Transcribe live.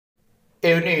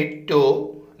Unit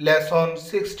 2, Lesson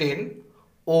 16,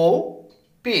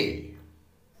 OP.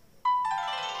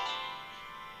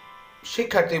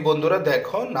 শিক্ষার্থী বন্ধুরা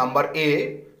দেখো number A,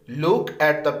 look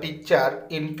at the picture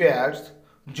in pairs,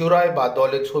 জোড়ায় বা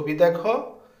দলে ছবি দেখো।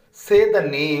 সে the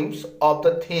names of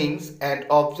the things and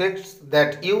objects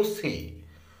that you C,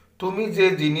 তুমি যে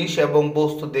জিনিস এবং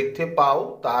বস্তু দেখতে পাও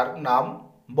তার নাম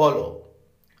বলো।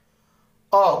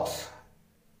 অক্স,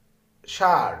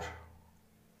 ষাঁড়।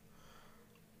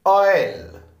 অয়েল,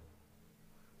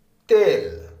 তেল।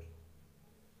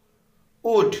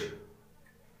 উড,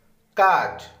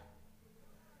 কাঠ।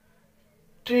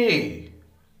 ট্রি,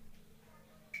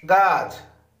 গাছ।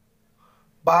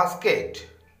 বাস্কেট,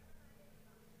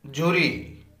 ঝুড়ি।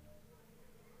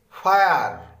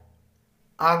 ফায়ার,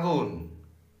 আগুন।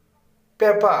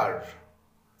 পেপার,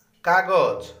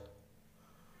 কাগজ।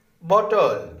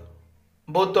 বটল,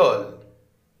 বোতল।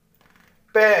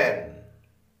 পেন,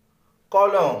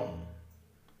 কলম।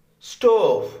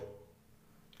 স্টোভ,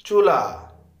 চুলা।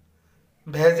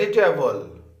 ভেজিটেবল,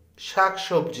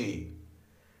 শাকসবজি।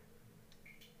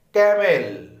 ক্যামেল,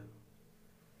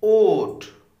 উট।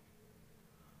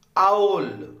 আউল,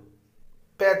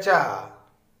 পেঁচা।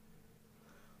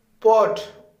 পট,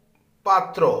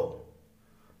 পাত্র।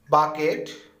 বাকেট,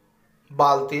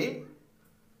 বালতি।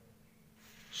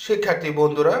 শিক্ষার্থী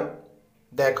বন্ধুরা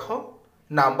দেখো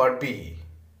number B,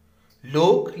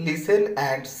 look, listen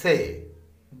and সে,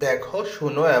 দেখো,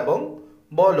 শুনো এবং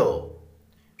বলো।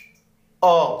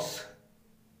 অক্স,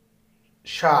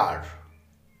 ষাঁড়।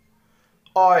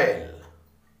 অয়েল,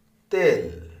 তেল।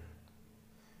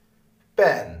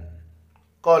 পেন,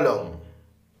 কলম।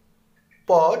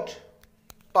 পট,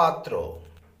 পাত্র।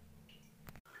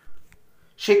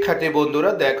 শিক্ষার্থী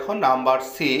বন্ধুরা দেখো number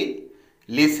C,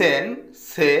 listen,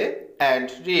 say and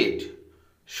read,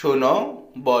 শোনো,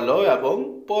 বলো এবং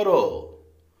পড়ো।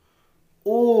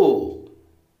 উ,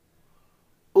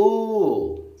 উ।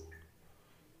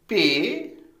 P,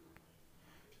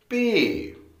 P.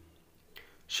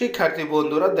 শিক্ষার্থী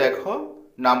বন্ধুরা দেখো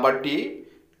number D,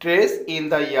 trace in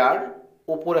the yard,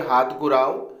 উপরে হাত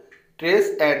ঘোরাও। ট্রেস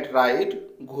অ্যান্ড রাইট,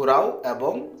 ঘোরাও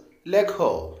এবং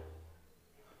লেখো।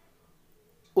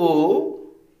 ও,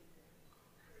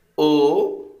 ও,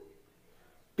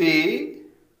 পি,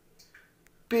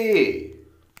 পি।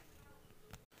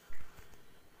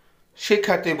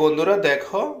 শিক্ষার্থী বন্ধুরা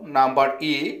দেখো number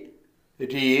E,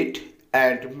 read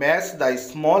and match the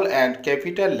small and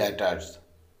capital letters,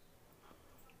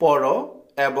 পড়ো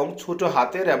এবং ছোট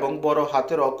হাতের এবং বড়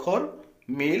হাতের অক্ষর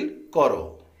মিল করো।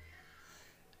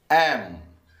 এম,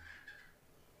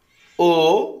 ও,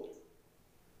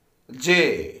 জে।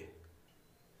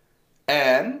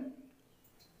 N,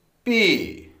 P.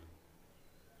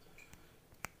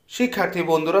 শিক্ষার্থী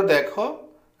বন্ধুরা দেখো,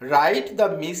 রাইট দ্য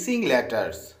মিসিং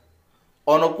লেটার্স,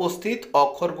 অনুপস্থিত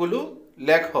অক্ষরগুলো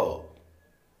লেখো।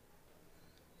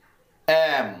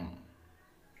 এম,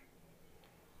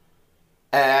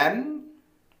 এন,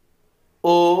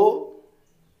 ও,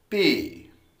 পি।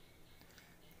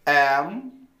 এম,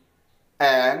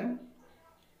 এন,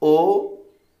 ও,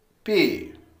 পি।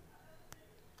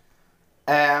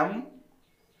 এম,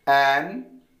 এন,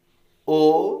 ও,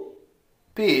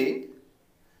 পি।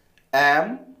 এম,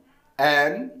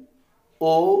 এন,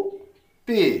 ও,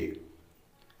 পি।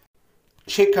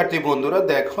 শিক্ষার্থী বন্ধুরা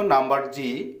দেখো নাম্বার জি,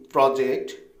 প্রজেক্ট,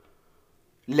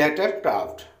 লেটার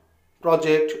ক্রাফট,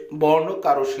 প্রজেক্ট বর্ণ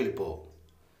কারুশিল্প।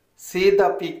 C the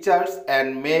pictures and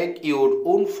make your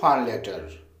own fun letter,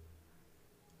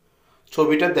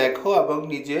 ছবিটা দেখো এবং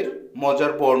নিজের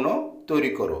মজার বর্ণ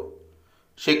তৈরি করো।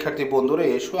 শিক্ষার্থী বন্ধুরা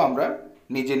এসো আমরা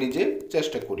নিজে নিজে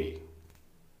চেষ্টা করি।